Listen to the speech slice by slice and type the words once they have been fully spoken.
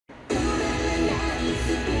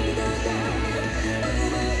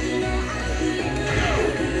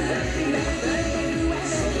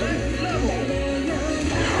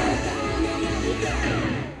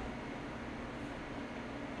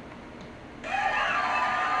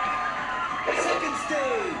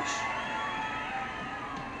stage.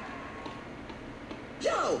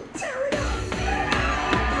 Yo, tear it up.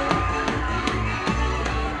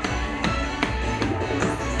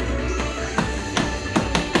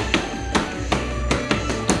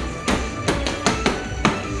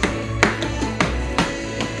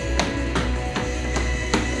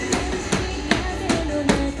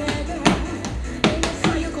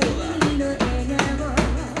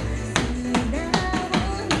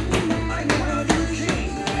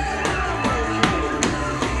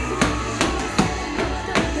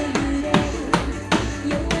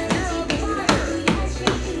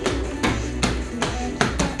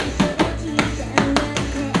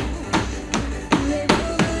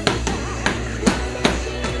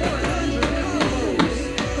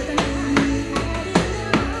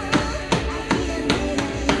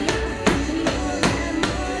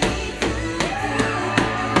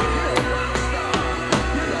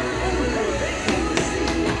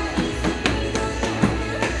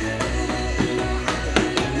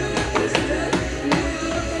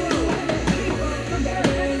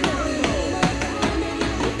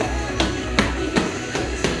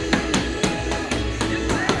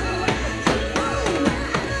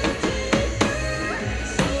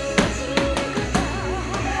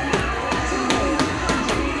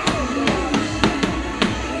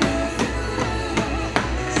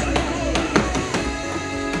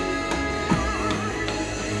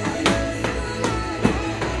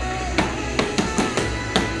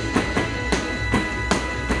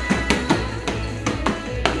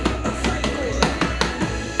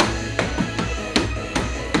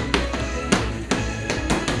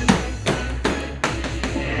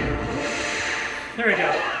 There we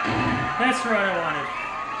go. That's what I wanted.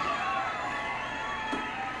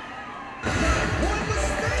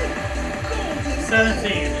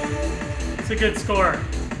 17. It's a good score.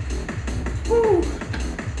 Woo.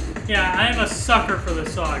 Yeah, I'm a sucker for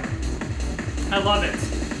this song. I love it.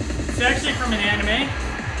 It's actually from an anime,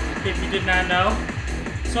 if you did not know.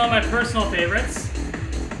 It's one of my personal favorites.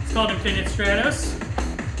 It's called Infinite Stratos.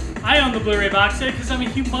 I own the Blu-ray box set because I'm a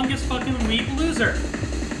humongous fucking weeb loser.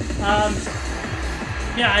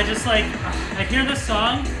 Yeah, I just like, I hear this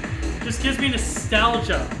song, just gives me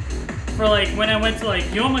nostalgia for like when I went to like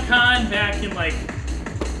Omg Kon back in like,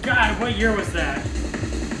 God, what year was that?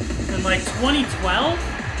 In like 2012,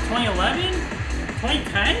 2011,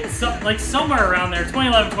 2010? So, like somewhere around there,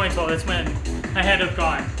 2011, 2012, that's when I had to have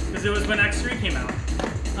gone, because it was when X3 came out.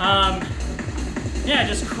 Yeah,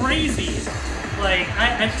 just crazy. Like,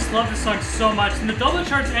 I just love this song so much, and the double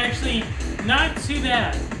chart's actually not too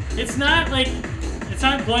bad. It's not like, it's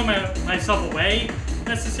not blowing myself away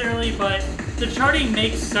necessarily, but the charting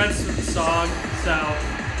makes sense with the song, so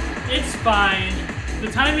it's fine. The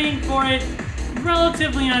timing for it,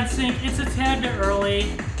 relatively on sync. It's a tad bit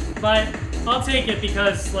early, but I'll take it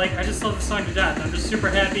because like I just love the song to death. I'm just super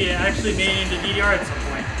happy it actually made it into DDR at some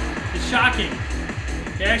point. It's shocking.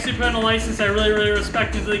 They actually put in a license I really, really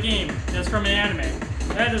respect into the game. That's from an anime.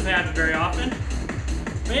 That doesn't happen very often.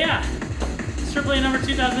 But yeah, it's AAA number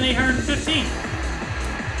 2815.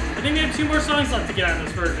 I think we have 2 more songs left to get on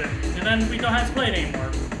this version, and then we don't have to play it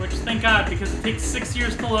anymore, which thank God, because it takes 6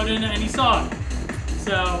 years to load into any song.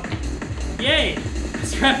 So, yay!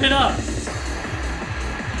 Let's wrap it up.